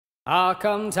Ah,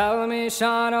 come tell me,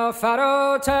 Sean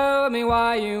O'Farrow, tell me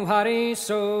why you hurry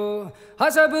so.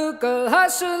 Has a buckle,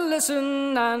 has to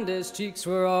listen, and his cheeks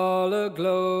were all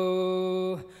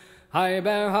aglow. I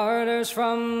bear orders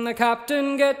from the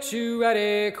captain, get you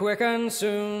ready quick and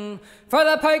soon, for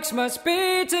the pikes must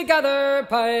be together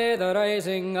by the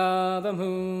rising of the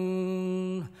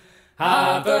moon.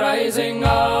 At the rising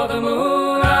of the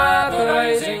moon, at the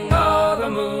rising of the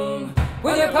moon,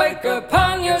 with your pike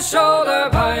upon your shoulder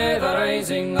by the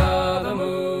rising of the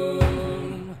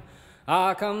moon.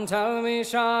 Ah, come tell me,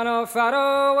 Sean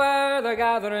O'Farrow, where the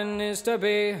gathering is to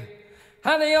be,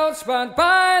 and the old spot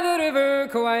by the river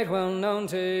quite well known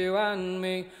to you and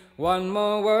me. One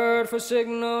more word for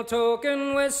signal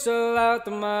token, whistle out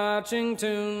the marching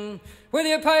tune, with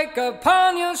your pike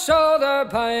upon your shoulder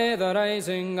by the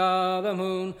rising of the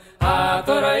moon. At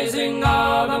the rising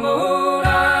of the moon,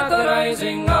 at the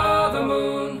rising of the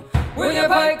moon, with your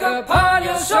pike upon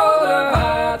your shoulder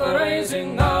by the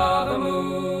rising of the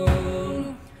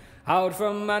moon. Out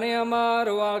from many a mud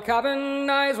wall cabin,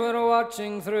 eyes were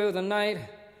watching through the night.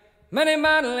 Many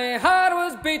manly heart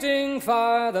was beating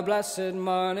for the blessed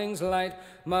morning's light.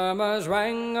 Murmurs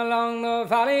rang along the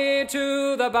valley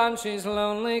to the banshee's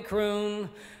lonely croon,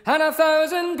 and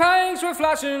 1,000 pikes were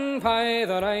flashing by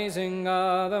the rising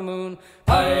of the moon.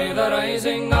 By the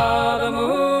rising of the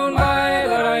moon, by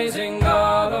the rising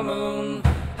of the moon,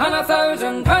 and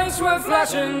 1,000 pikes were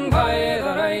flashing by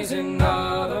the rising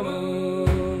of the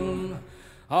moon.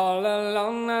 All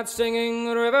along that singing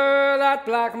river, that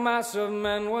black mass of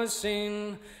men was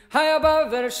seen. High above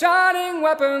their shining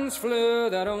weapons flew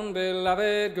their own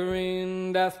beloved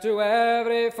green. Death to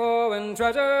every foe and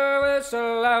treasure,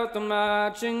 whistle out the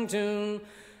marching tune,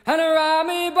 and our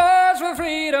army bows for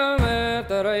freedom at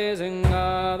the rising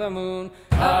of the moon.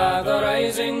 At the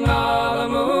rising of the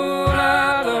moon,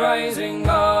 at the rising